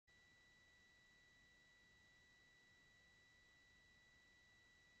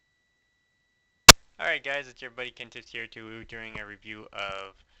Alright guys, it's your buddy Kentips here too doing a review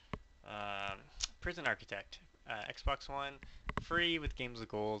of um, Prison Architect. Xbox One, free with Games of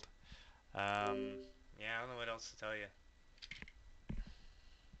Gold. Yeah, I don't know what else to tell you.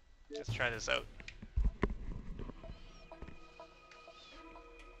 Let's try this out.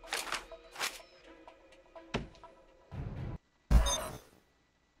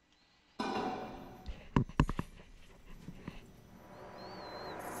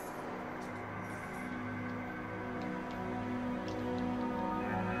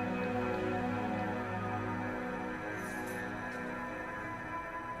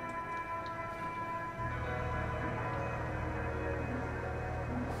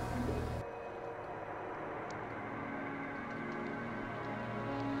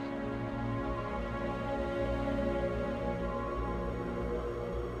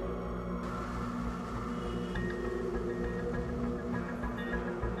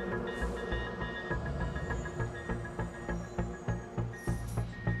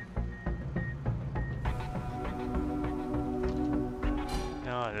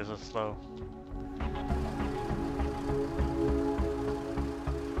 No, it is a slow.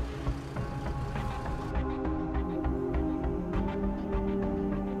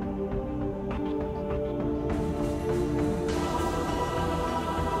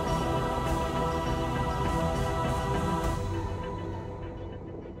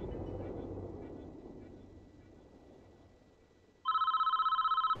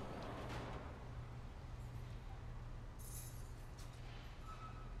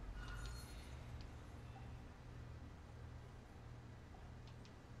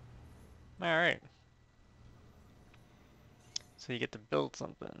 Alright. So you get to build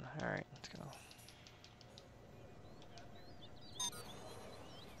something. Alright, let's go.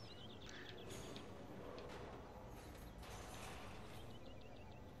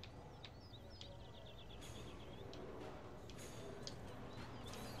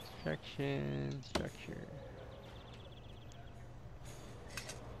 Structure.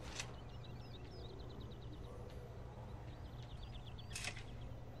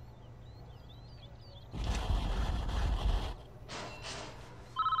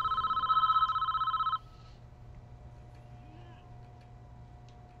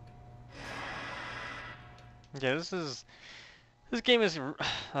 Yeah, this game is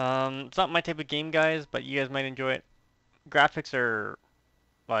it's not my type of game, guys, but you guys might enjoy it. Graphics are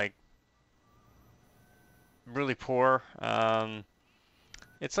like really poor.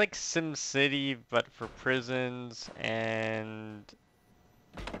 It's like Sim City, but for prisons, and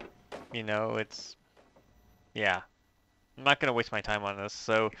it's yeah. I'm not gonna waste my time on this.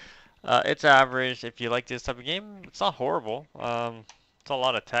 So, it's average. If you like this type of game, it's not horrible. It's a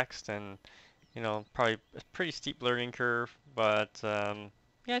lot of text and probably a pretty steep learning curve, but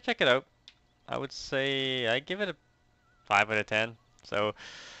yeah, check it out. I would say I give it a 5 out of 10. So,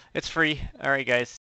 it's free. All right, guys.